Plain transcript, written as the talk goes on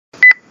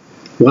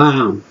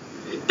Wow.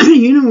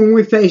 You know, when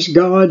we face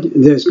God,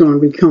 there's going to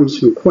become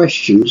some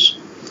questions.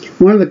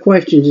 One of the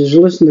questions is,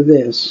 listen to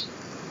this.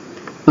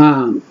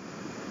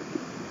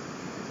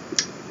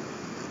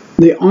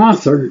 The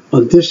author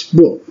of this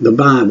book, the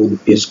Bible,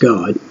 is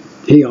God.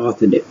 He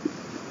authored it.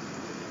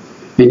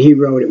 And he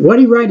wrote it. What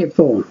did he write it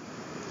for?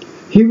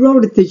 He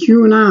wrote it that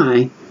you and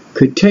I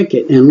could take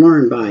it and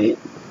learn by it.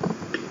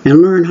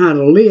 And learn how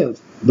to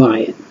live by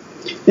it.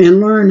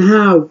 And learn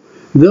how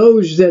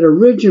those that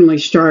originally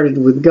started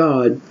with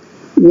God,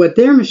 what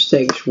their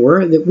mistakes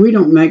were, that we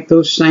don't make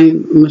those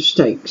same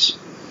mistakes.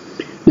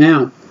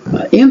 Now,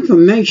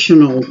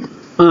 informational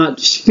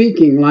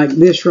speaking like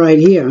this right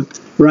here,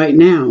 right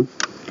now,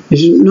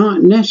 is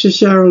not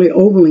necessarily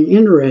overly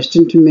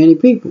interesting to many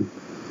people.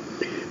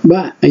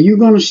 But are you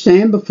going to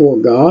stand before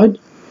God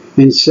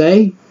and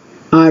say,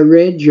 I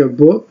read your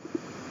book?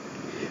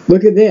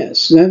 Look at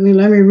this. Let me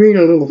read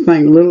a little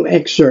thing, a little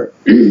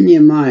excerpt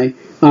in my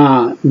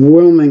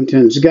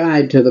Wilmington's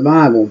Guide to the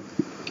Bible.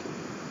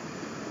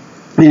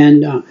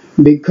 And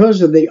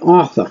because of the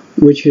author,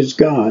 which is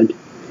God,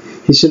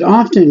 he said,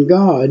 often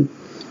God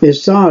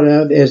is thought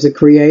of as the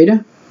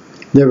creator,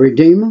 the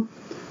redeemer,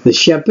 the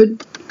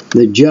shepherd,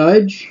 the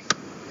judge,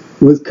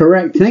 with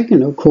correct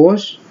thinking, of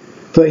course,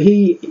 for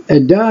he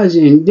does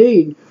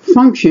indeed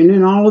function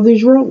in all of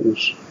these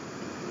roles.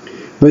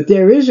 But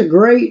there is a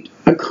great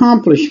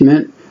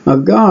accomplishment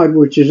of God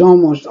which is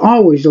almost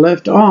always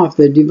left off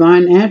the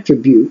divine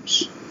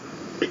attributes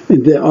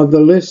of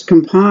the list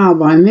compiled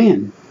by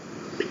men.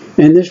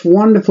 And this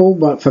wonderful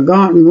but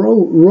forgotten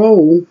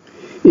role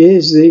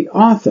is the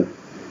author.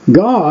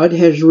 God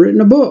has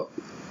written a book.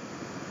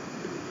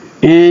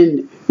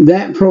 And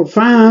that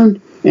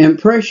profound and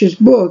precious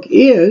book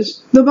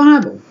is the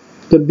Bible.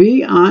 The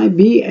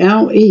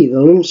B-I-B-L-E,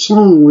 the little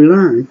song we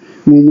learned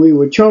when we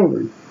were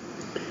children.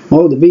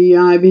 Oh, the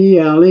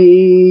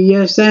B-I-B-L-E,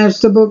 yes, that's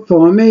the book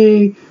for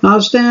me.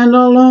 I'll stand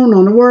alone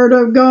on the Word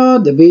of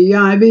God, the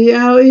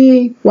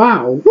B-I-B-L-E.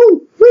 Wow,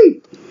 woo,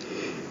 wee.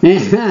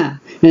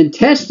 And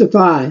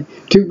testify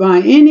to by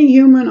any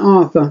human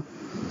author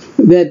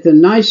that the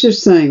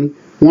nicest thing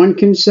one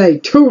can say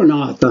to an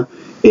author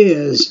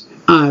is,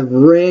 I've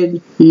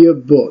read your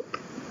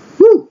book.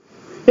 Woo!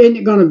 Isn't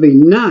it going to be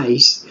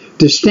nice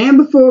to stand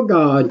before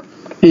God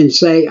and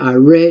say, I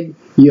read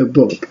your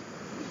book?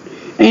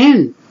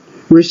 And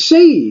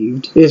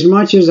received as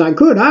much as I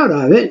could out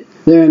of it.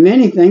 There are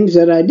many things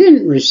that I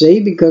didn't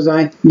receive because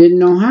I didn't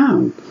know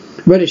how.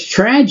 But it's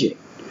tragic,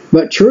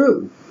 but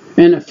true,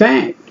 and a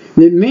fact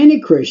that many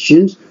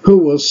Christians who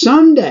will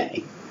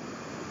someday,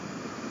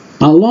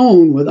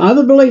 alone with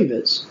other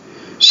believers,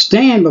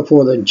 stand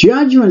before the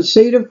judgment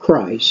seat of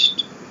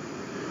Christ,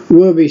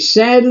 will be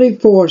sadly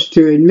forced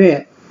to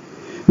admit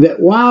that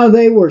while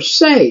they were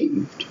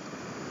saved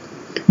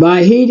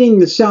by heeding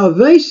the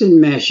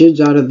salvation message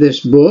out of this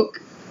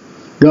book,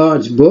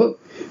 God's book,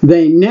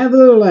 they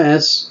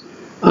nevertheless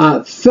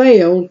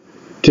failed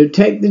to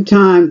take the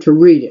time to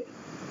read it.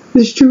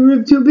 They're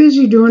too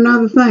busy doing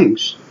other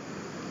things.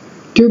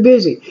 Too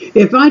busy.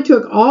 If I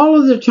took all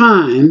of the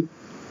time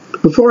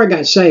before I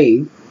got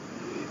saved,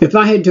 if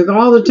I had took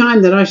all the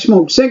time that I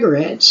smoked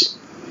cigarettes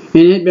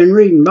and had been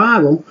reading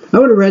Bible, I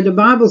would have read the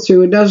Bible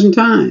through a dozen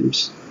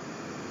times.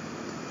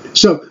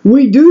 So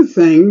we do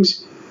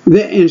things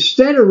that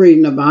instead of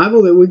reading the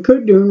Bible that we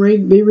could do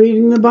and be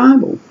reading the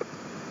Bible.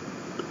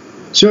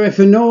 So if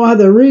for no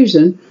other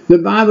reason, the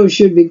Bible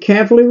should be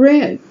carefully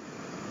read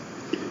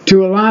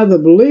to allow the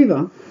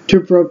believer to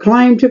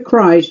proclaim to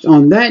Christ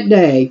on that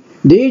day,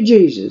 Dear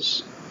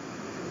Jesus,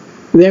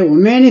 there were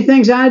many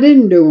things I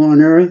didn't do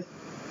on earth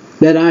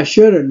that I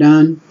should have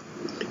done,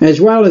 as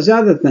well as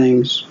other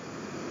things.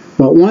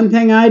 But one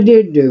thing I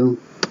did do,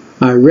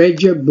 I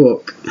read your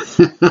book.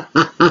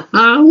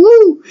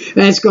 Woo!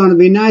 That's going to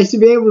be nice to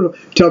be able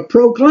to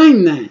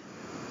proclaim that.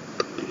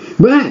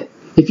 But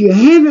if you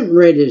haven't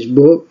read his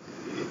book,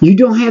 you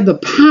don't have the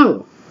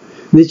power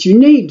that you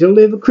need to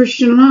live a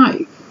Christian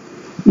life.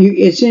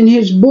 It's in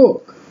his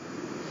book.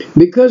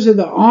 Because of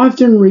the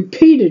often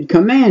repeated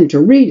command to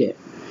read it,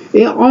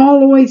 all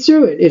the way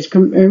through it, it's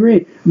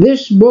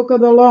this book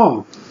of the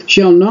law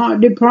shall not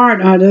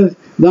depart out of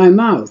thy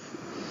mouth,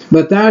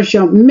 but thou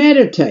shalt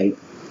meditate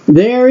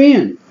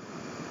therein,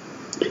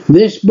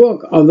 this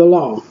book of the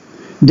law,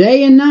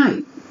 day and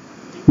night,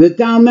 that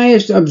thou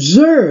mayest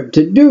observe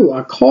to do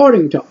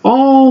according to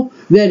all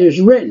that is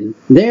written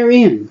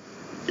therein.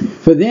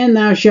 For then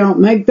thou shalt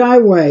make thy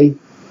way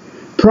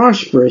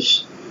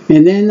prosperous,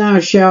 and then thou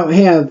shalt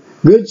have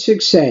good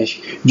success.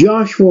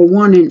 Joshua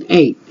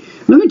 1:8.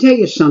 Let me tell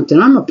you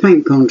something. I'm a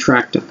paint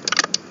contractor.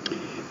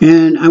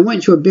 And I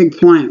went to a big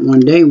plant one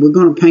day, and we're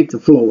going to paint the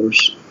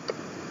floors.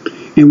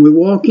 And we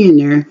walk in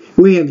there.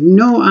 We have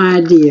no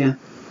idea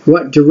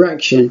what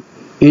direction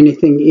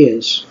anything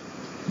is.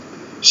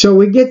 So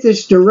we get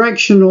this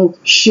directional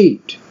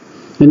sheet.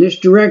 And this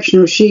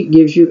directional sheet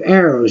gives you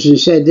arrows and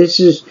said this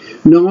is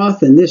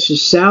north, and this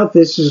is south,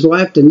 this is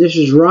left, and this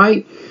is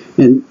right.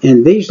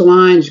 And these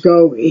lines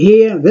go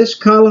here, this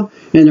color,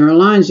 and there are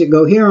lines that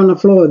go here on the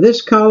floor,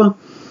 this color.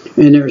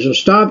 And there's a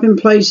stopping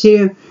place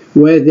here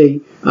where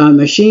the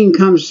machine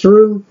comes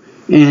through,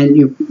 and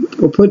you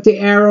put the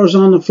arrows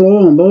on the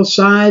floor on both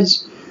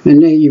sides,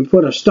 and then you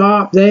put a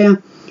stop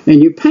there,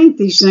 and you paint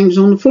these things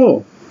on the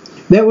floor.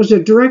 That was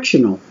a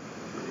directional.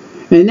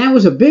 And that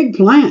was a big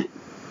plant.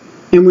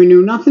 And we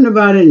knew nothing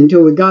about it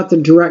until we got the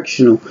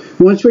directional.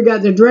 Once we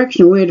got the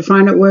directional, we had to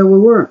find out where we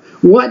were.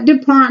 What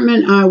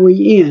department are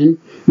we in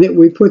that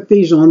we put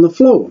these on the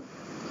floor?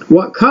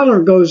 What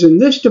color goes in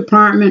this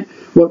department?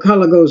 What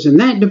color goes in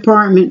that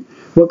department?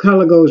 What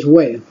color goes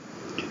where?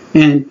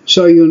 And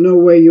so you'll know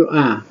where you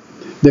are.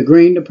 The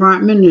green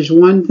department is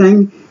one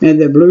thing,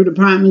 and the blue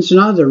department's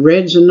another. The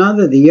red's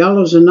another. The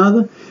yellow's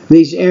another.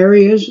 These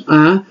areas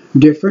are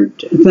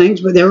different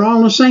things, but they're all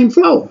on the same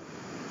floor.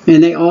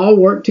 And they all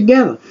work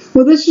together.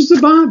 Well, this is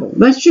the Bible.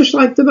 That's just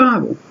like the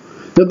Bible.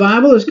 The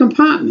Bible is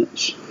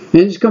compartments.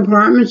 And it's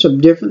compartments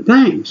of different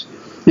things.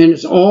 And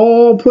it's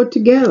all put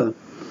together.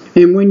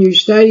 And when you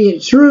study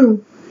it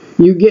through,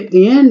 you get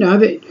the end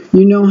of it.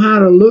 You know how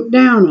to look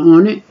down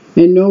on it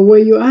and know where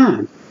you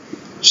are.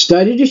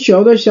 Study to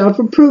show thyself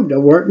approved, a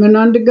workman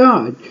unto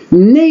God,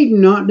 need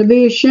not to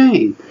be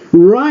ashamed,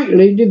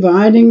 rightly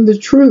dividing the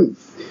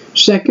truth.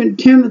 2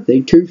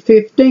 Timothy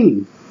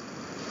 2:15.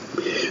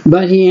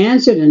 But he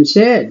answered and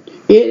said,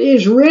 It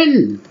is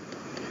written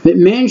that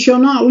man shall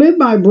not live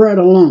by bread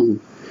alone,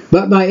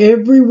 but by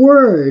every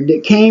word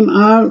that came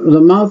out of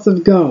the mouth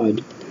of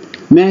God.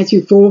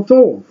 Matthew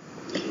 4:4.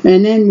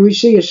 And then we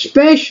see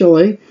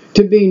especially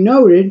to be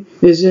noted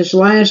is this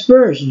last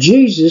verse.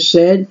 Jesus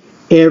said,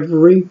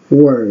 every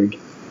word.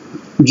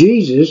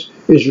 Jesus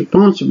is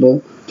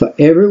responsible for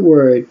every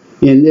word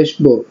in this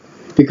book,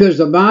 because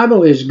the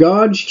Bible is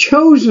God's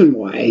chosen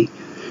way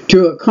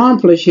to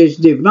accomplish his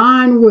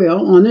divine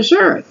will on this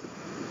earth.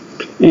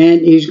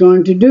 And he's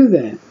going to do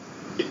that.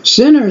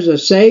 Sinners are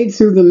saved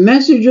through the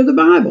message of the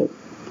Bible.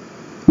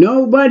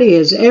 Nobody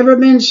has ever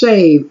been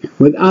saved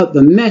without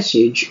the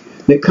message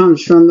that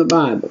comes from the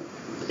Bible.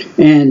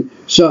 And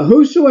so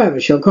whosoever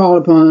shall call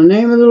upon the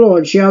name of the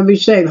Lord shall be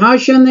saved. How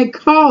shall they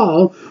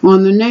call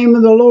on the name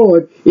of the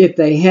Lord if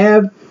they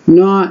have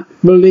not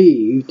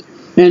believed?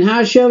 And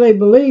how shall they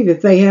believe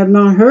if they have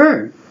not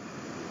heard?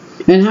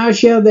 And how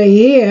shall they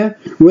hear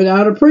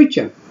without a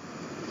preacher?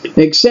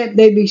 Except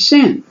they be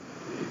sent.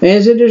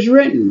 As it is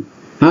written,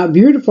 how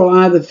beautiful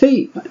are the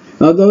feet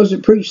of those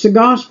that preach the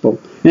gospel,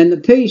 and the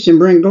peace, and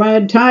bring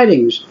glad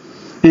tidings,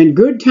 and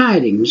good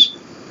tidings,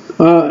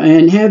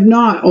 and have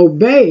not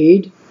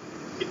obeyed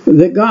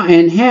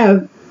and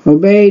have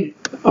obeyed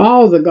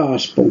all the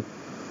gospel.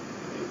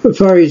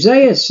 For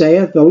Isaiah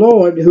saith, the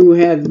Lord who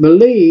hath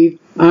believed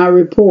our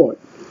report.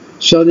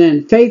 So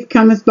then faith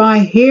cometh by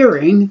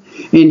hearing,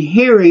 and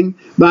hearing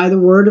by the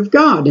word of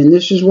God. And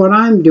this is what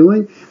I'm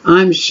doing.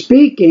 I'm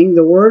speaking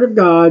the word of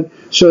God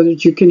so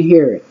that you can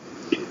hear it.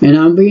 And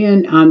I'm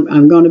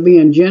going to be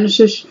in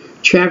Genesis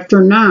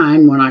chapter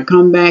 9 when I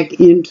come back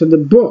into the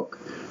book.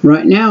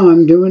 Right now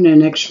I'm doing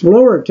an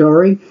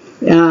exploratory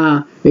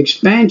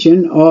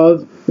expansion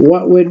of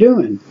what we're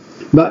doing.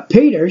 But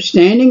Peter,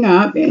 standing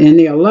up in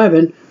the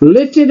 11,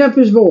 lifted up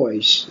his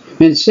voice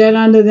and said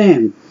unto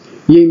them,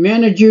 Ye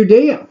men of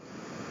Judea,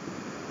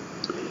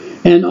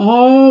 and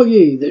all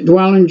ye that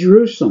dwell in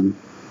Jerusalem,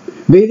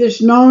 be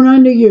this known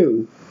unto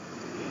you,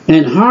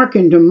 and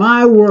hearken to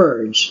my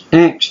words.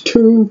 Acts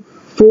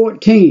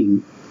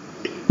 2:14.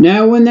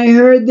 Now when they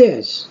heard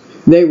this,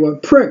 they were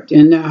pricked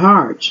in their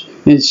hearts,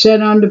 and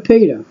said unto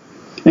Peter,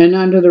 and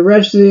unto the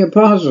rest of the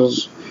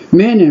apostles,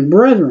 Men and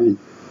brethren,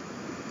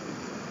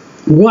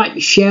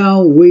 what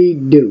shall we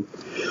do?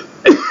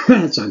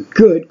 That's a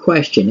good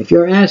question. If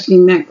you're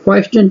asking that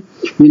question,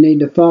 you need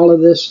to follow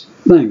this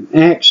thing.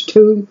 Acts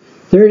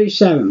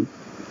 2:37.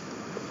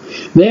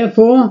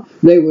 Therefore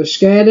they were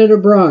scattered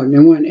abroad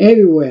and went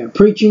everywhere,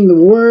 preaching the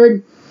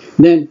word.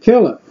 Then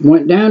Philip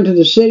went down to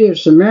the city of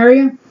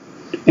Samaria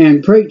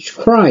and preached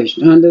Christ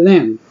unto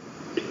them.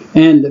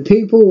 And the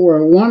people were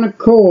of one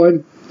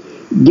accord,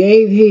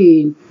 gave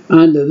heed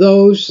unto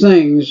those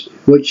things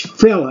which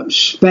Philip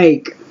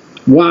spake.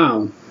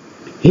 Wow.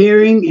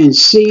 Hearing and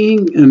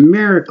seeing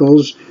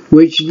miracles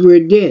which were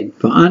did.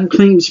 For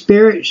unclean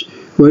spirits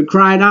who had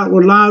cried out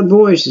with loud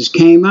voices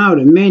came out,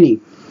 and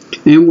many,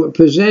 and were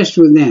possessed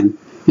with them.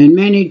 And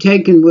many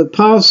taken with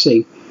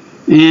palsy,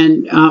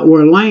 and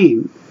were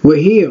lame, were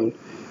healed.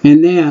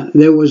 And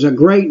there was a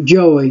great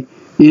joy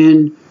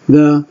in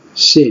the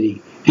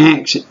city.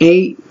 Acts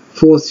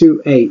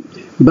 8:4-8.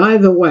 By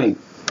the way,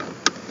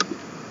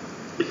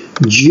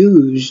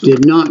 Jews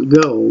did not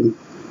go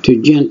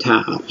to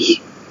Gentiles.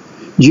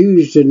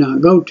 Jews did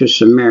not go to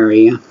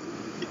Samaria,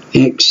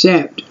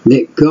 except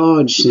that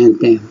God sent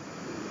them.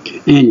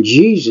 And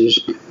Jesus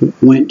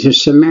went to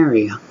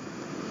Samaria.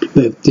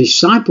 The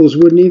disciples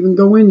wouldn't even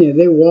go in there.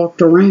 They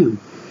walked around.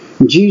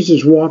 And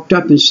Jesus walked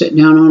up and sat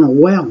down on a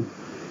well.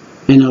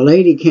 And a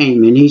lady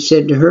came, and he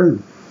said to her,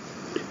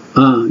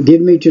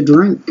 give me to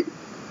drink.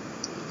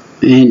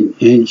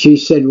 And she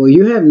said, well,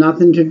 you have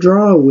nothing to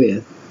draw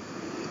with.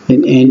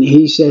 And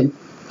he said,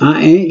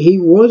 he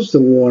was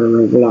the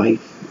water of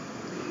life.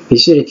 He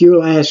said, if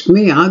you'll ask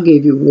me, I'll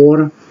give you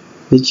water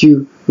that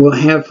you will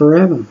have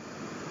forever.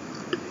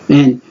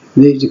 And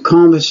the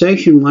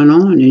conversation went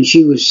on, and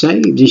she was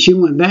saved. And she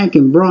went back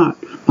and brought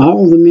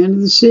all the men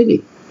of the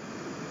city.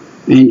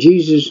 And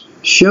Jesus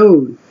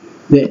showed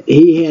that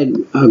he had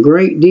a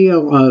great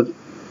deal of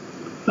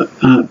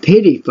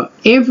pity for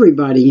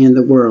everybody in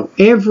the world.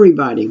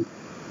 Everybody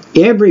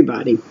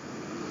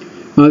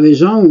of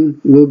his own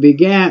will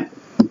begat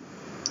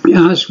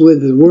us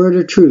with the word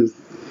of truth,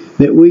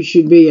 that we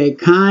should be a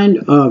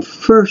kind of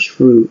first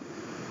fruit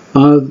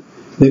of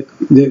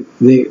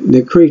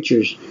the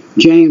creatures.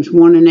 James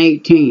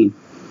 1:18.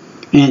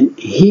 And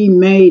he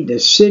made the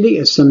city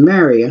of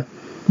Samaria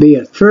be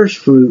a first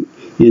fruit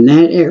in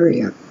that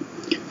area.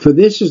 For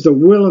this is the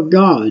will of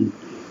God,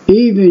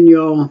 even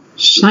your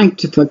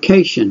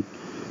sanctification,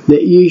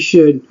 that ye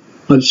should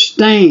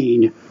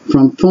abstain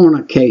from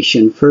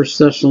fornication. 1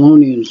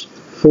 Thessalonians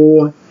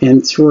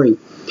 4:3.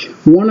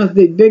 One of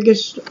the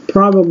biggest,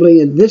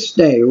 probably in this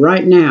day,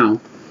 right now,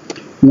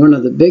 one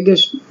of the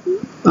biggest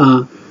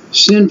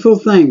sinful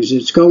things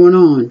that's going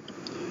on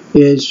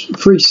is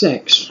free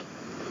sex.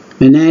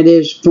 And that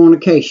is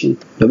fornication.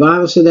 The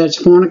Bible said that's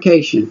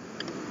fornication.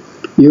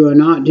 You are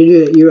not to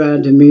do that. You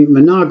are to be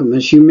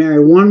monogamous. You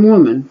marry one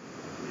woman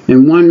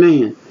and one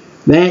man.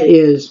 That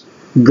is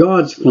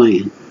God's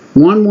plan.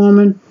 One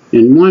woman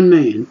and one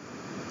man.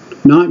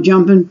 Not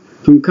jumping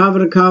from cover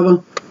to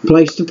cover,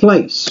 place to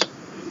place.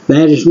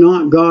 That is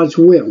not God's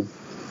will.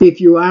 If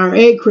you are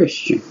a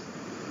Christian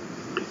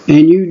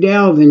and you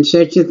delve in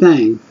such a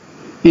thing,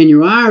 and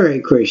you are a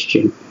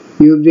Christian,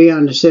 you'll be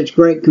under such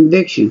great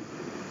conviction.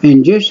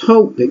 And just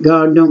hope that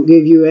God don't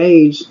give you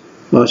AIDS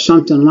or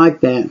something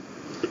like that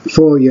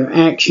for your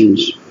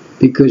actions,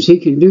 because he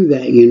can do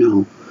that, you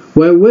know.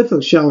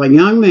 Wherewithal shall a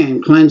young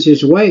man cleanse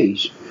his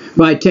ways?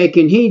 By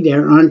taking heed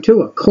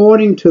thereunto,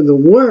 according to the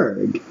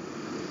word.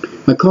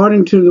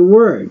 According to the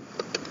word.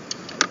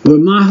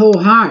 With my whole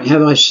heart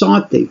have I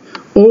sought thee,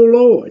 O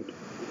Lord.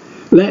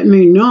 Let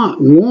me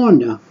not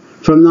wander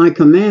from thy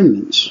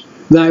commandments.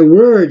 Thy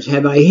words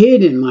have I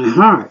hid in my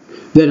heart,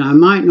 that I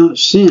might not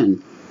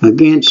sin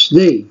against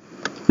thee.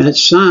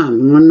 That's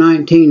Psalm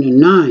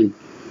 119:9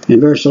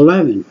 and verse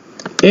 11.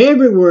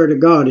 Every word of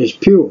God is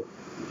pure.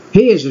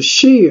 He is a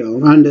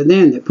shield unto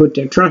them that put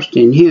their trust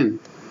in him.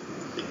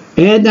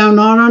 Add thou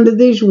not unto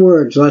these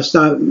words, lest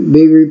thou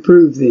be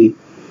reproved thee,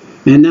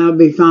 and thou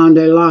be found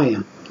a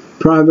liar.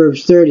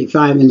 Proverbs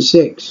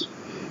 30:5-6.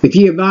 If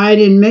ye abide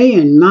in me,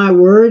 and my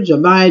words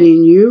abide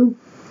in you,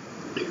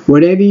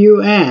 whatever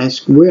you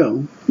ask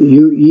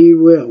ye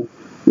will,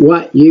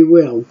 what ye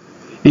will,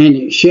 and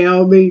it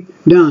shall be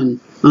done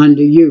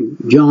unto you.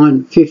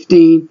 John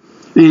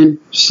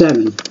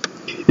 15:7.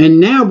 And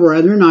now,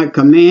 brethren, I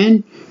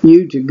command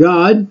you to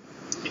God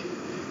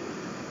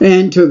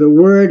and to the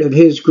word of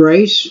his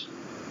grace,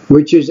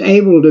 which is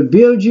able to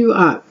build you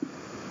up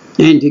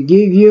and to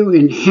give you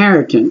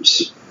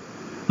inheritance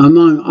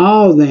among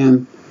all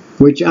them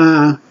which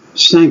are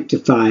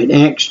sanctified.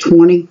 Acts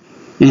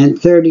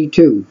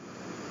 20:32.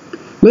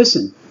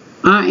 Listen,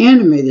 our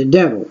enemy, the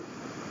devil,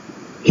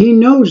 he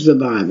knows the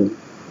Bible.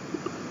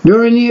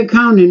 During the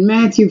account in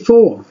Matthew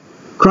 4,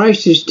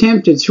 Christ is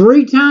tempted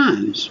 3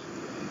 times.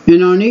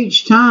 And on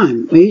each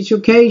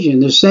occasion,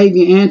 the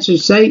Savior answered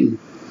Satan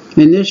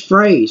in this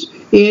phrase,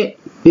 it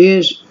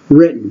is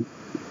written.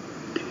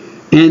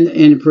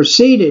 And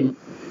proceeded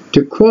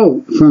to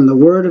quote from the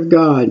Word of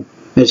God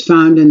as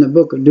found in the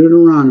book of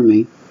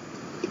Deuteronomy.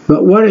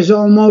 But what is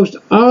almost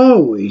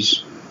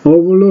always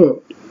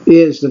overlooked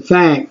is the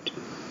fact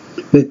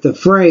that the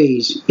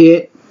phrase,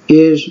 it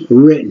is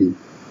written.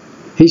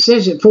 He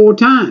says it 4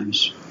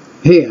 times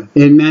here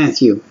in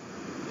Matthew.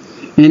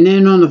 And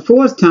then on the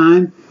 4th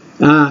time,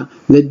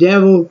 the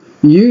devil,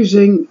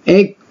 using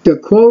the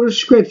quote of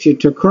Scripture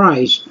to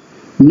Christ,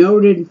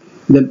 noted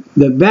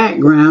the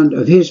background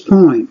of his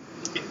point.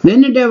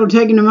 Then the devil,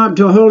 taking him up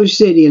to a holy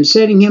city, and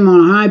setting him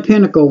on a high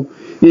pinnacle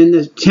in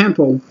the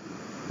temple,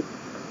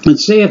 and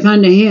saith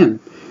unto him,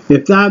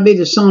 if thou be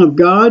the Son of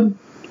God,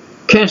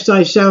 cast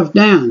thyself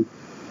down.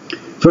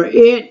 For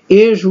it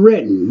is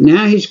written,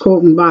 now he's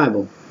quoting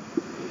Bible,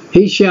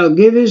 he shall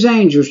give his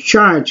angels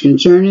charge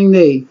concerning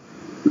thee,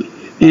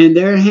 and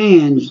their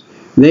hands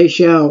they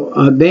shall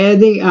bear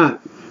thee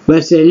up,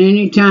 lest at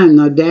any time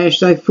thou dash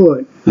thy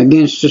foot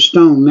against a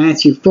stone.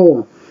 Matthew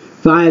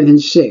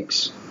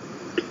 4:5-6.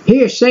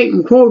 Here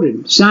Satan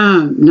quoted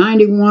Psalm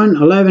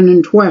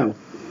 91:11-12.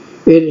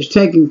 It is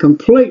taken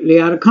completely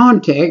out of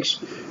context,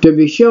 to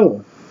be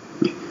sure.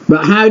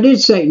 But how did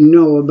Satan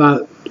know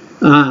about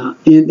that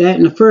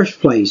in the first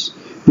place?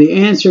 The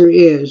answer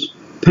is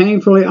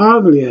painfully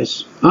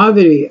obvious.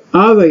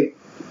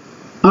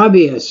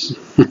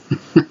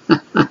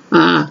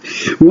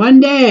 One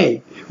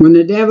day, when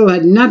the devil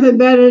had nothing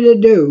better to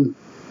do,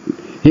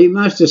 he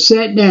must have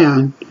sat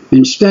down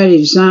and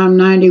studied Psalm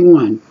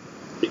 91.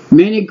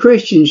 Many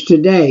Christians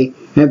today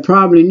have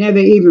probably never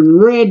even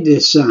read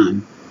this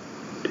psalm.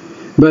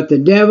 But the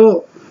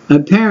devil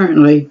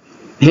apparently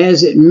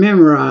has it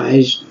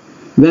memorized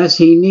Thus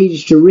he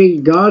needs to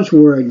read God's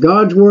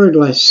Word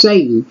lest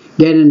Satan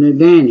get an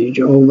advantage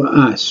over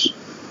us.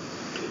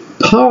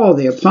 Paul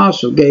the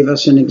Apostle gave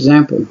us an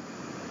example.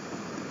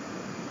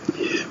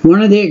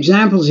 One of the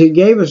examples he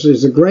gave us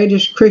is the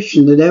greatest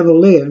Christian that ever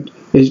lived,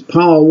 as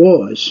Paul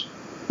was.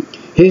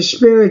 His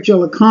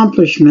spiritual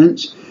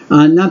accomplishments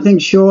are nothing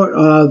short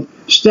of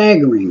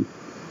staggering.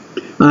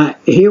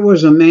 Here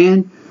was a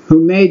man who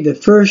made the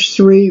first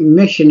 3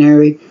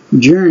 missionary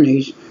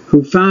journeys,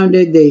 who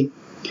founded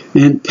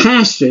and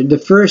pastored the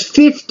first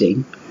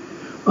 50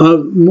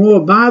 of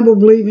more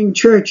Bible-believing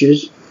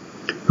churches,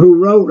 who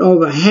wrote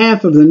over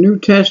half of the New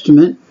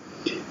Testament,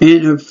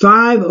 and on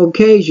 5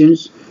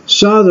 occasions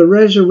saw the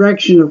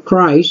resurrection of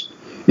Christ,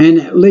 and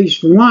at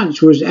least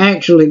once was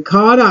actually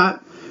caught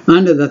up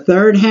under the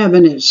third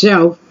heaven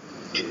itself,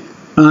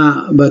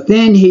 but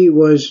then he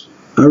was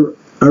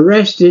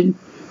arrested,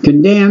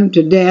 condemned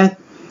to death,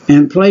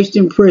 and placed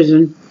in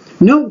prison.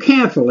 Note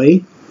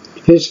carefully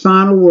his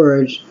final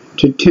words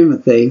to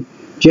Timothy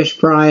just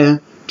prior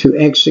to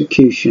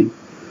execution.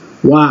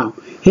 Wow.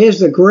 Here's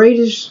the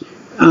greatest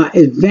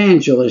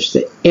evangelist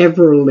that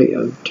ever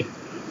lived,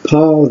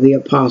 Paul the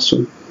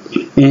Apostle.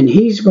 And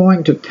he's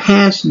going to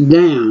pass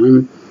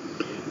down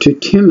to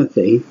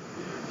Timothy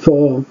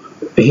for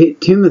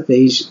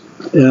Timothy's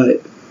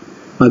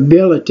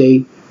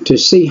ability to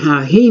see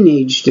how he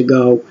needs to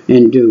go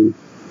and do.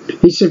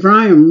 He said, "For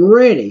I am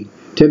ready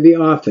to be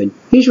offered."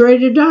 He's ready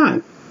to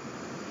die.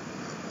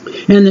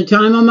 "And the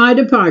time of my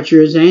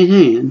departure is at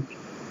hand.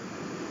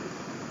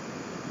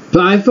 For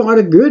I fought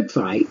a good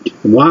fight."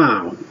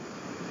 Wow.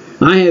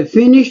 "I have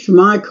finished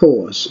my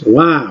course."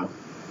 Wow.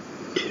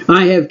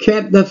 "I have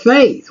kept the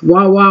faith."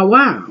 Wow, wow,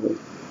 wow.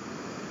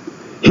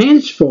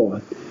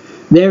 "Henceforth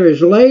there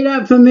is laid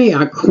up for me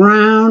a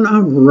crown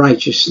of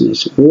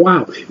righteousness."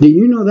 Wow. Do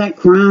you know that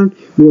crown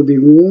will be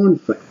worn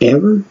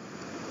forever?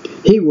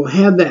 He will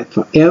have that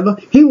forever.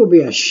 He will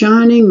be a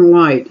shining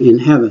light in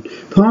heaven.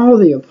 Paul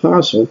the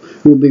Apostle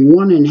will be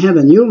one in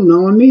heaven. You'll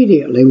know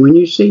immediately when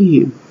you see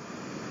him.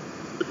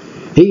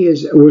 He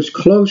was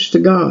close to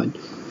God.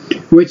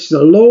 "Which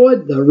the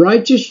Lord, the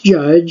righteous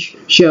judge,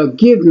 shall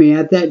give me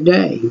at that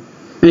day.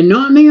 And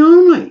not me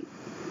only,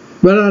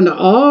 but unto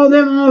all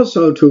them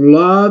also to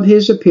love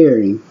his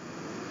appearing.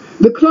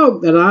 The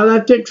cloak that I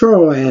left at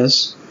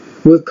Troas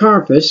with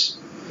Carpus,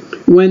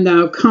 when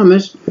thou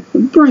comest,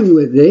 bring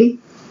with thee,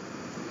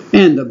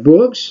 and the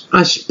books,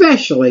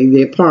 especially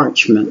the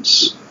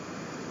parchments."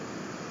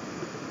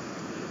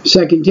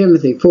 2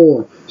 Timothy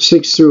 4,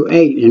 6 through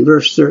 8 and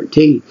verse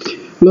 13.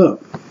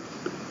 Look,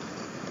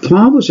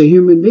 Paul was a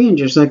human being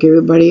just like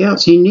everybody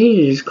else. He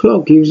needed his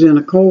cloak. He was in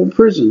a cold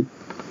prison.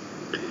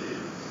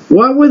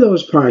 What were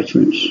those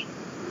parchments?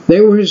 They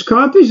were his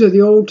copies of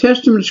the Old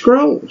Testament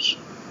scrolls.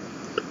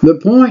 The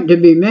point to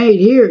be made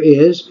here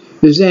is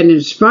that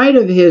in spite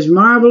of his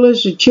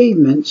marvelous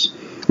achievements,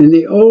 and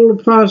the old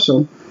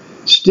apostle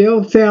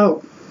still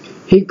felt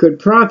he could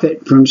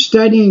profit from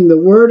studying the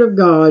Word of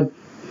God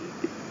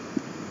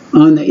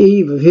on the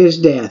eve of his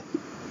death.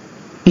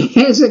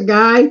 Here's a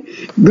guy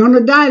going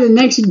to die the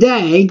next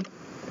day,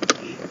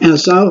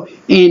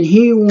 and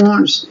he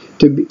wants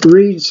to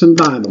read some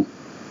Bible.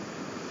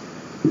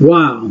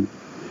 Wow.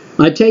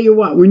 I tell you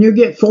what, when you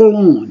get full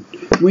on,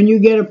 when you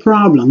get a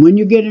problem, when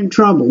you get in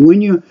trouble,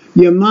 when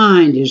your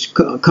mind is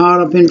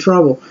caught up in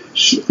trouble,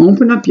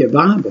 open up your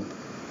Bible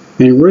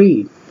and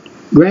read.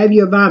 Grab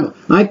your Bible.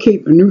 I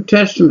keep a New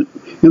Testament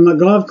in my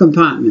glove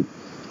compartment.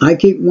 I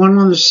keep one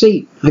on the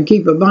seat. I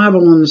keep a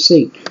Bible on the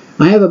seat.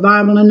 I have a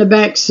Bible in the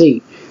back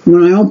seat.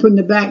 When I open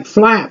the back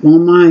flap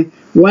on my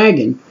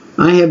wagon,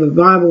 I have a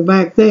Bible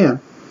back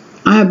there.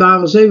 I have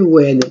Bibles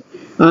everywhere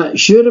that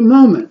should a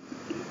moment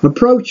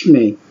approach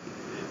me,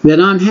 that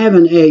I'm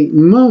having a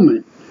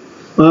moment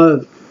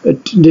of a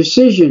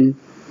decision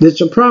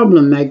that's a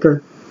problem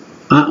maker,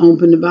 I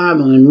open the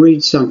Bible and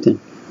read something.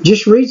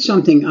 Just read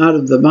something out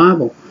of the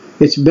Bible.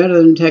 It's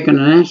better than taking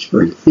an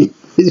aspirin.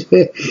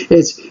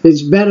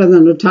 It's better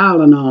than a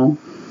Tylenol.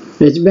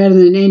 It's better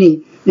than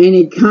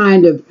any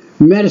kind of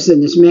medicine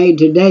that's made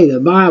today. The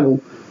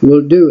Bible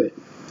will do it.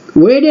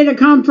 Where did it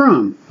come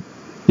from?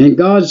 And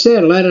God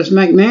said, "Let us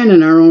make man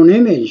in our own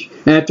image,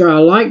 after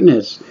our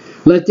likeness.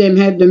 Let them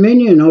have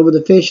dominion over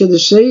the fish of the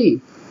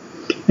sea,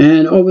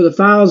 and over the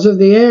fowls of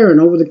the air, and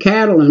over the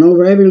cattle, and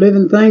over every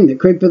living thing that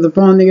creepeth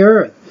upon the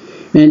earth."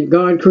 And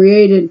God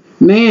created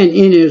man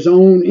in his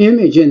own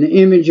image. In the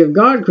image of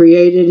God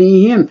created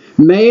he him.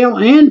 Male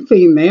and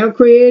female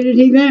created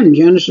he them.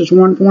 Genesis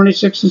 1,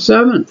 26 and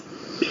 7.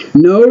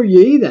 "Know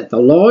ye that the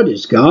Lord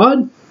is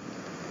God?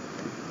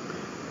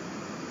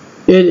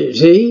 It is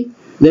he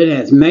that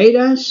hath made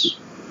us,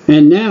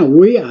 and now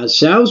we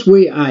ourselves,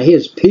 we are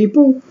his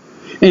people,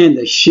 and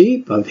the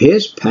sheep of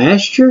his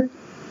pasture."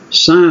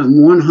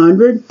 Psalm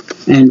 100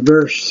 and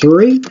verse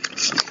 3.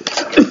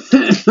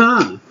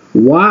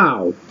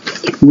 Wow.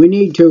 We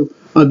need to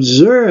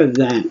observe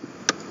that.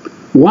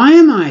 Why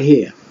am I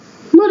here?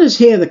 Let us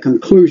hear the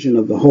conclusion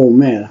of the whole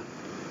matter.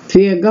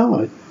 Fear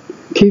God.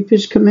 Keep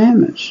his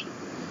commandments.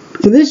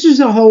 For this is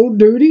the whole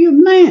duty of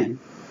man.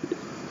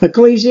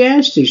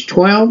 Ecclesiastes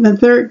 12 and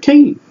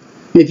 13.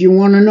 If you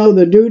want to know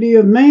the duty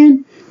of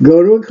man,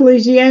 go to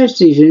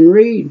Ecclesiastes and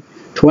read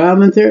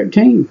 12 and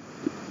 13.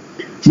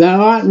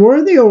 Thou art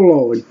worthy, O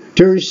Lord,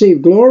 to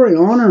receive glory,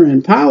 honor,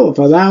 and power,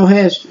 for thou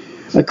hast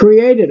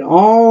created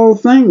all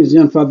things,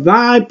 and for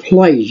thy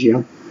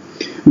pleasure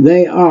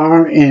they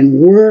are and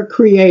were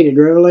created.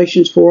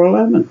 Revelations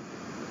 4:11.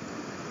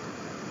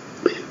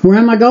 Where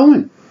am I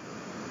going?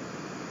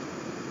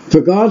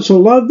 For God so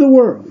loved the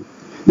world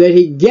that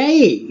he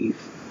gave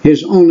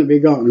his only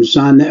begotten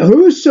Son, that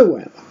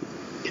whosoever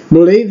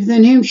believeth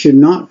in him should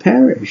not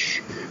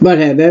perish, but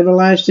have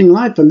everlasting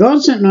life. For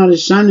God sent not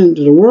his Son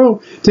into the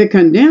world to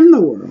condemn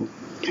the world,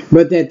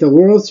 but that the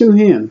world through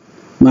him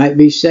might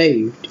be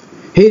saved.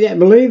 He that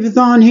believeth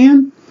on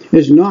him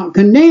is not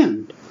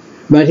condemned,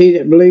 but he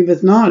that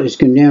believeth not is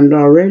condemned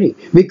already,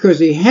 because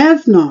he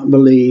hath not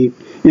believed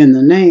in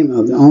the name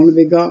of the only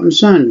begotten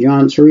Son.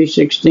 John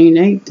 3:16,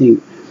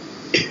 18.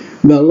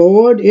 The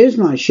Lord is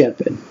my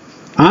shepherd,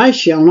 I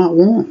shall not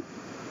want.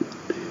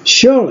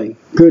 Surely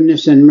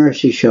goodness and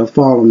mercy shall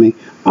follow me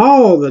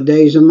all the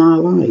days of my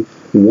life.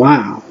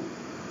 Wow.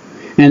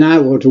 And I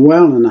will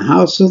dwell in the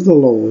house of the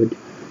Lord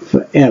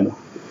forever.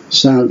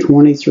 Psalm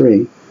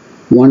 23,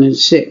 1 and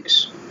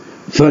 6.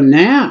 For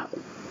now,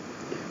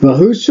 but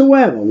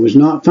whosoever was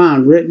not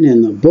found written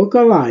in the book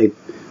of life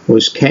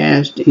was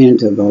cast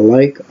into the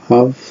lake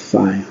of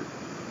fire.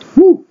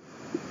 Woo.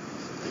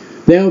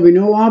 There will be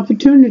no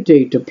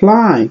opportunity to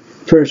apply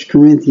 1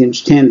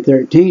 Corinthians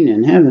 10:13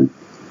 in heaven.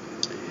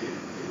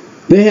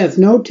 There hath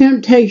no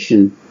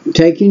temptation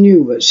taken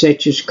you but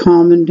such as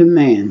common to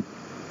man.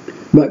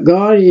 But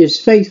God is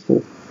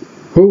faithful,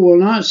 who will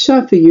not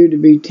suffer you to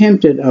be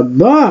tempted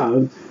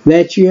above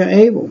that ye are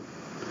able,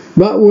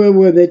 but will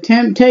with the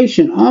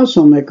temptation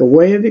also make a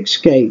way of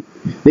escape,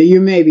 that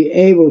you may be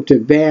able to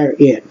bear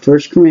it.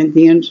 1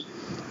 Corinthians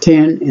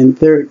 10 and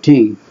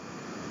 13.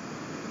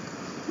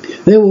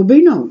 There will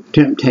be no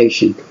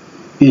temptation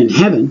in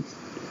heaven.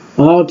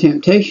 All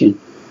temptation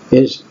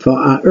is for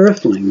our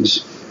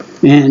earthlings.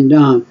 And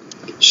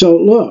so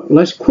look,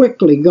 let's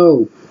quickly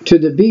go to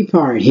the B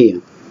part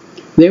here.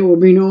 There will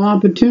be no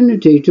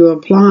opportunity to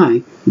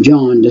apply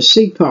John, the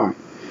C part.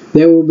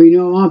 There will be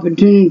no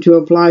opportunity to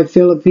apply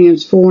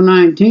Philippians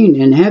 4:19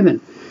 in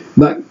heaven.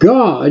 But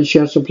God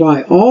shall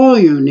supply all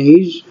your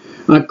needs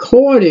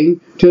according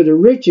to the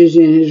riches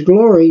in his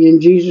glory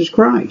in Jesus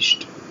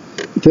Christ.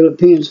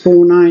 Philippians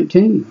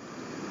 4:19.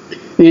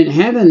 In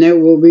heaven there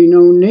will be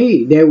no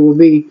need. There will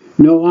be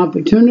no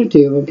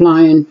opportunity of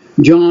applying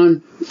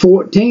John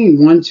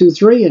 14, 1 through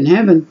 3 in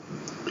heaven.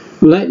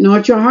 Let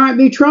not your heart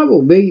be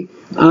troubled.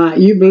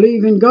 You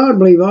believe in God,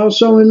 believe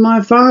also in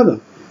my Father.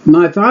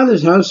 My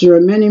Father's house there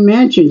are many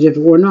mansions. If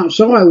it were not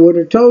so, I would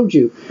have told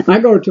you. I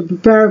go to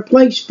prepare a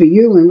place for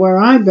you, and where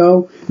I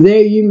go,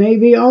 there you may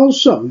be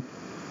also.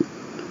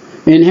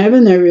 In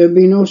heaven there will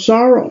be no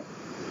sorrow.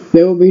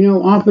 There will be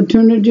no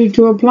opportunity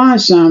to apply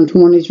Psalm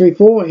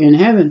 23:4 in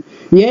heaven.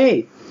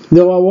 Yea,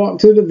 though I walk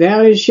through the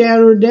valley of the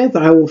shadow of death,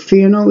 I will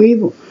fear no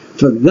evil.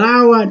 For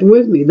thou art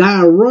with me,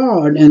 thy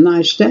rod and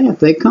thy staff,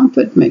 they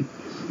comfort me.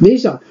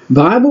 These are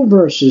Bible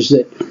verses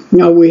that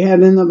we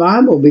have in the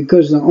Bible,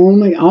 because the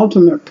only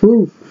ultimate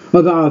proof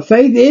of our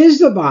faith is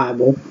the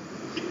Bible.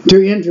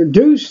 To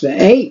introduce the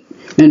 8th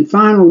and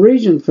final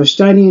reason for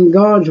studying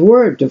God's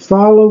Word, to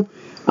follow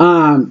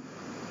an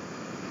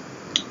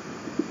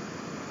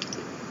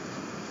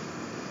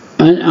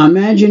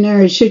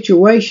imaginary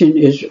situation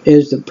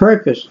is the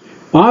purpose.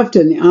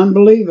 Often the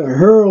unbeliever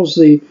hurls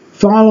the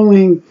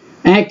following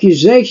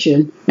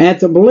accusation at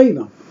the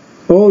believer.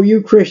 Oh,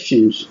 you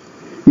Christians,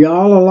 you're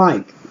all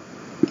alike.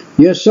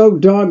 You're so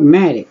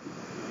dogmatic.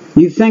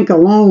 You think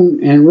alone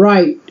and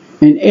right,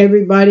 and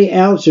everybody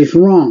else is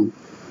wrong.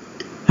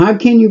 How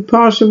can you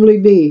possibly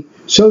be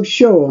so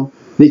sure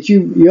that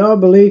your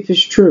belief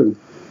is true?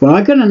 Well,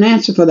 I got an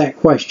answer for that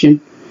question,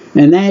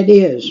 and that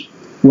is,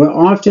 we're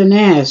often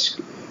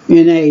asked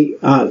in a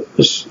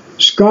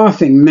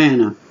scoffing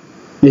manner,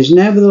 is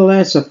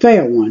nevertheless a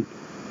fair one.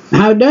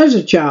 How does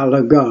a child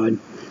of God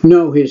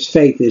know his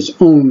faith is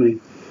only,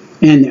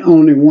 and the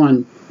only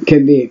one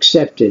can be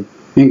accepted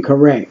and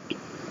correct?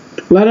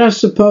 Let us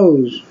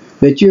suppose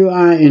that you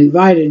are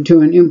invited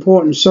to an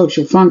important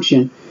social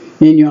function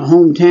in your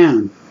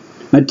hometown.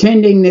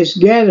 Attending this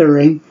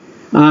gathering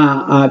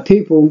are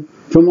people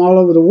from all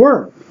over the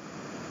world.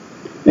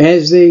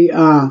 As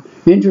the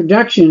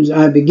introductions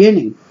are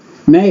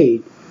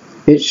made,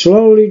 it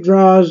slowly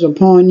draws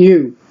upon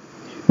you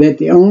that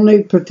the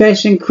only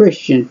professing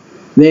Christian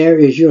there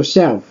is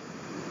yourself.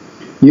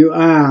 You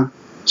are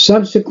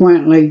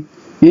subsequently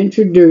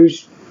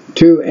introduced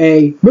to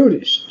a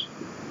Buddhist,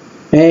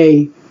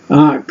 a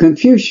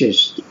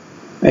Confucius,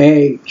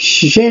 a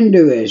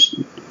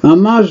Hinduist, a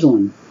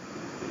Muslim,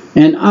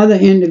 and other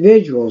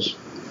individuals,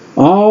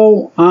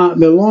 all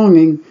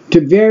belonging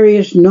to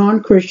various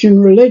non-Christian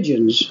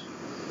religions.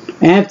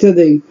 After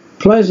the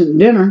pleasant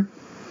dinner,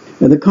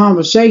 the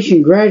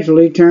conversation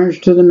gradually turns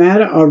to the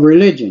matter of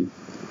religion.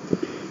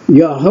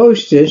 Your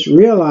hostess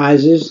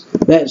realizes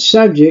that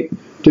subject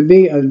to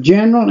be of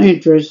general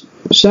interest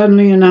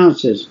suddenly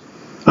announces,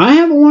 "I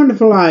have a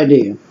wonderful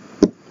idea.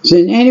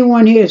 Since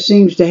anyone here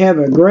seems to have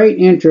a great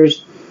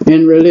interest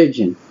in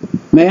religion,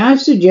 may I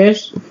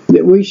suggest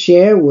that we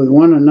share with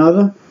one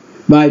another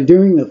by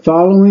doing the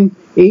following.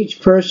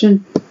 Each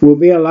person will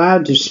be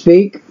allowed to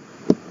speak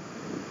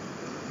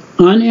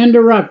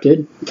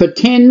uninterrupted for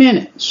 10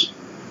 minutes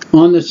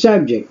on the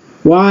subject,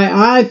 why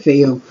I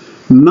feel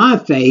my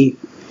faith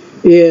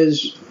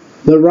is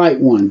the right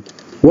one."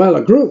 Well,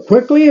 a group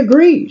quickly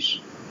agrees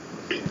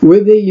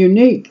with the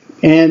unique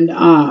and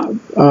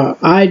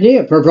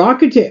idea,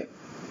 provocative.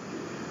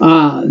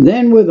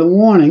 Then with a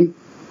warning,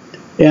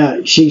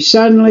 she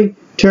suddenly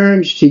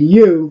turns to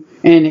you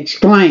and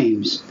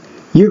exclaims,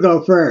 "You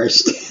go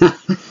first."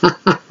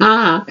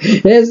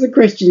 There's the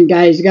Christian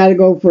guy. He's got to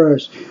go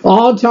first.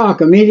 All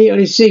talk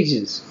immediately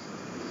ceases.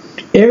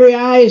 Every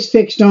eye is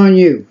fixed on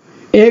you.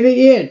 Every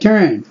ear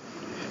turned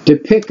to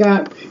pick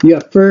up your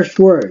first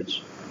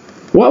words.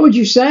 What would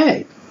you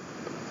say?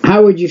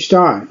 How would you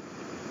start?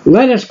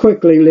 Let us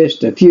quickly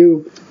list a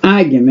few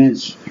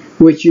arguments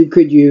which you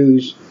could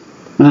use.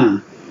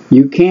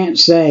 You can't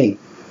say,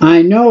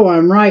 "I know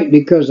I'm right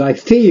because I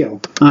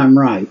feel I'm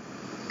right.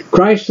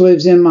 Christ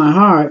lives in my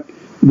heart."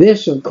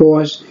 This, of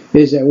course,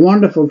 is a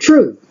wonderful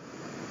truth,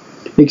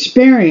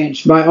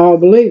 experienced by all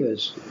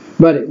believers,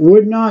 but it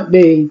would not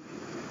be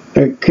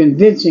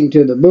convincing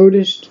to the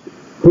Buddhist,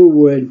 who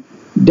would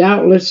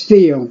doubtless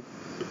feel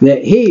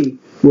that he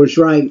was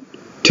right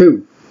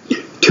too.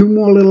 Two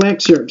more little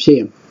excerpts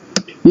here.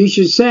 You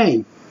should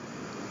say,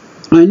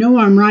 "I know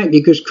I'm right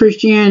because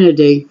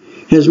Christianity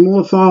has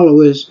more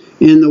followers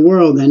in the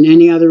world than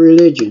any other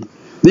religion."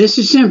 This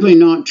is simply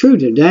not true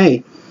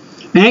today.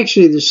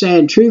 Actually, the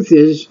sad truth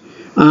is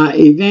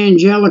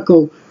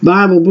evangelical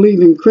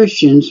Bible-believing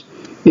Christians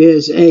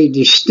is a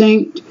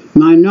distinct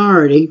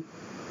minority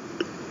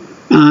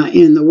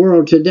in the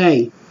world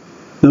today.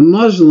 The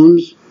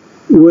Muslims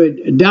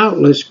would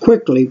doubtless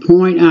quickly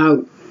point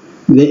out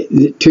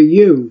to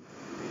you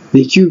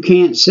that you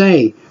can't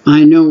say,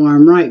 "I know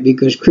I'm right,"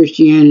 because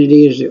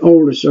Christianity is the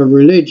oldest of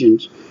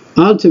religions.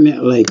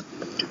 Ultimately,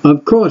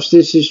 of course,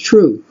 this is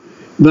true,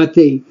 but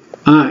the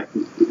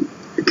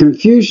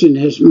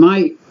Confucianists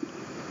might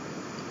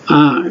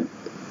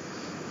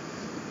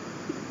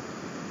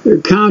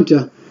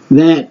counter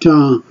that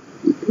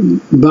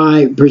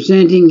by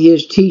presenting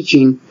his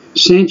teaching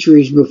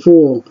centuries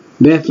before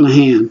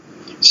Bethlehem.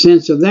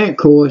 Since of that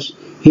course,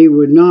 he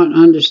would not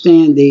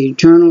understand the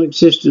eternal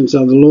existence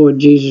of the Lord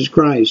Jesus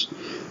Christ.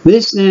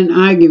 This then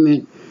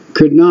argument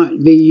could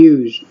not be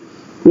used.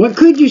 What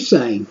could you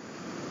say?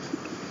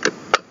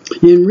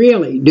 And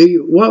really,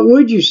 what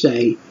would you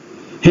say?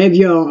 Have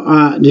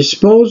your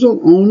disposal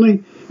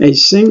only a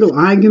single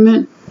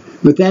argument?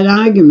 But that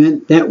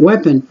argument, that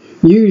weapon,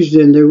 used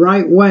in the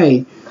right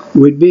way,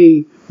 would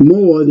be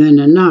more than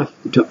enough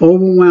to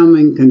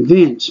overwhelmingly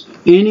convince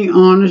any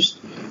honest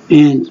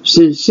and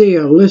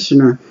sincere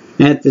listener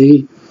at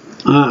the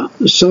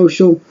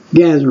social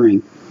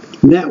gathering.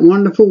 That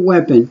wonderful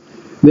weapon,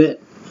 that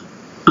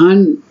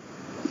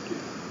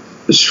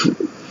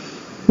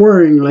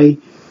unswervingly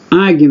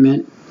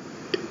argument,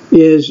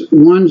 is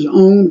one's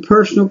own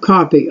personal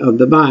copy of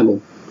the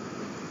Bible.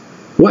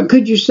 What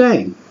could you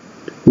say?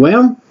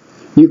 Well,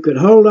 you could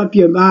hold up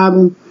your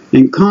Bible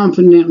and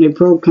confidently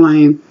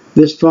proclaim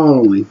this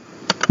following.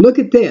 Look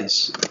at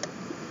this.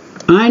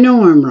 I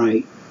know I'm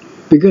right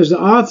because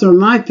the author of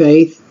my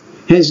faith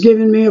has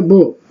given me a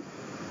book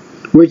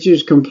which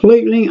is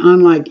completely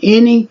unlike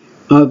any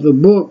of the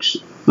books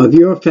of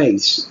your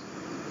faiths.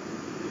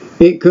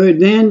 It could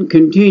then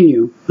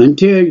continue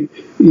until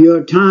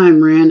your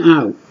time ran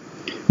out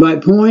by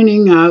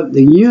pointing out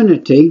the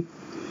unity,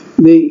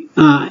 the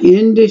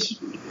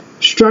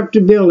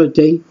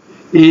indestructibility,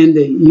 and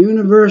the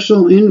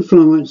universal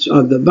influence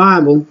of the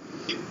Bible.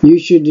 You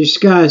should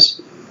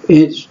discuss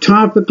its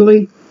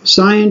topically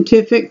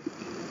scientific,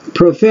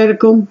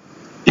 prophetical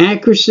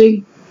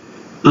accuracy.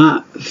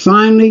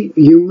 Finally,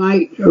 you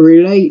might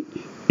relate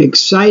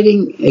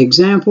exciting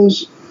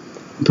examples,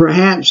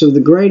 perhaps of the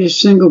greatest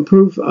single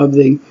proof of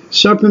the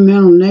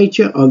supplemental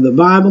nature of the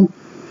Bible,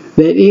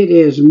 that it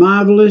is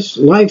marvelous,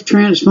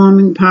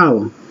 life-transforming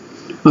power.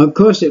 Of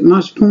course, it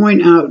must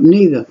point out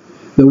neither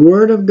the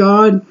Word of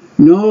God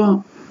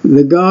nor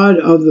the God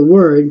of the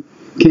Word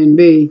can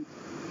be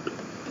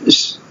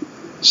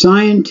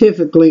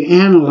scientifically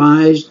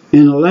analyzed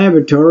in a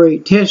laboratory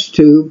test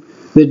tube.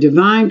 The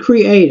divine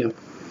Creator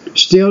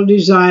still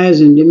desires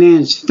and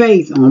demands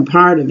faith on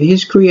part of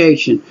His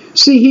creation.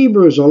 See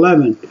Hebrews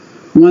 11,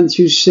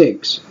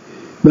 1-6.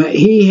 But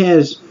He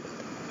has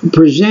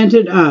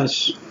presented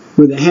us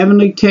with a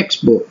heavenly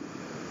textbook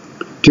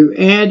to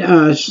add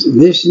us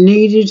this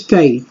needed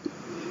faith.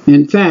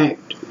 In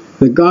fact,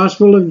 the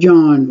Gospel of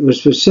John was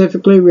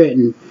specifically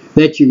written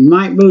that you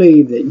might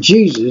believe that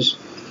Jesus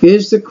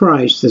is the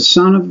Christ, the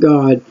Son of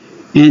God,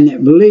 and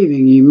that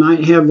believing you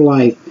might have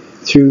life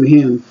through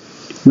Him.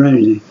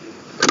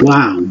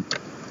 Wow.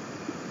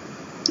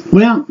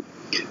 Well,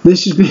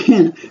 this has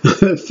been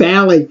a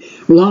fairly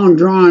long,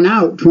 drawn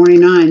out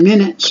 29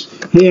 minutes,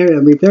 here,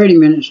 it'll be 30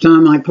 minutes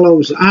time I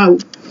close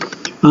out.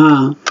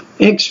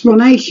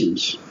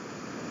 Explanations.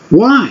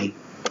 Why?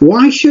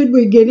 Why should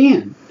we get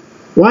in?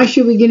 Why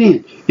should we get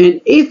in?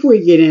 And if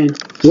we get in,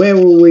 where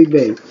will we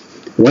be?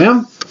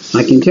 Well,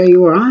 I can tell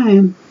you where I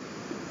am.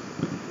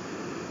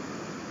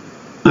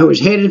 I was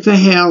headed for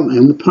hell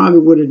and probably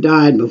would have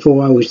died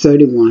before I was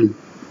 31.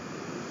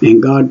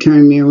 And God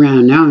turned me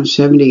around. Now I'm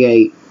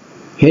 78,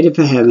 headed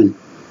for heaven.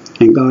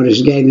 And God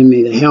has given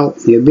me the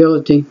health, the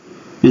ability,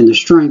 and the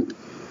strength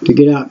to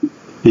get up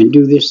and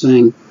do this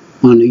thing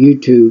on the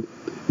YouTube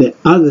that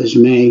others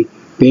may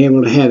be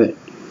able to have it.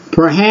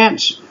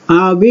 Perhaps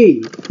I'll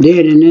be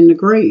dead and in the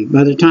grave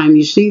by the time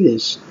you see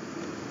this.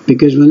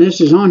 Because when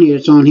this is on here,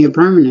 it's on here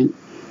permanent.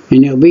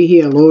 And it'll be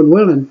here, Lord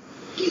willing,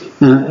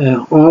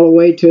 all the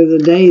way to the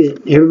day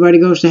that everybody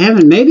goes to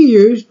heaven. Maybe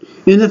used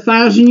in the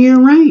 1,000-year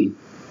reign.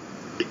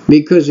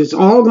 Because it's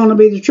all going to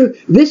be the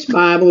truth. This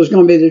Bible is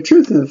going to be the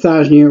truth in the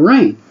 1,000-year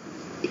reign.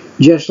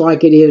 Just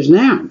like it is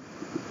now.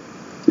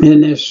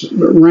 In this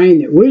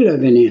reign that we're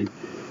living in.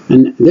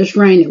 And this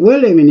reign that we're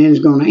living in is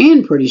going to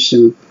end pretty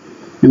soon.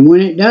 And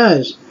when it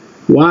does,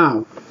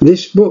 wow,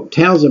 this book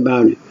tells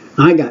about it.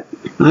 I've got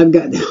I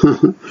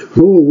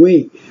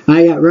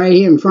got right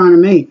here in front of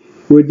me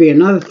would be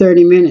another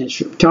 30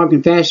 minutes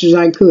talking fast as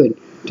I could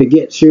to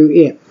get through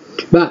it.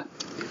 But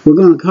we're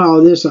going to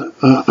call this a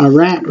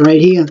wrap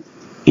right here.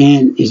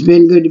 And it's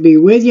been good to be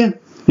with you.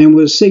 And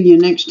we'll see you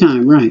next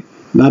time. Right.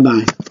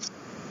 Bye-bye.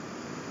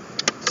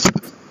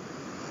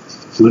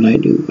 What I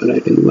do.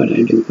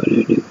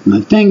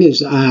 My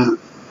fingers are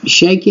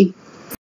shaky.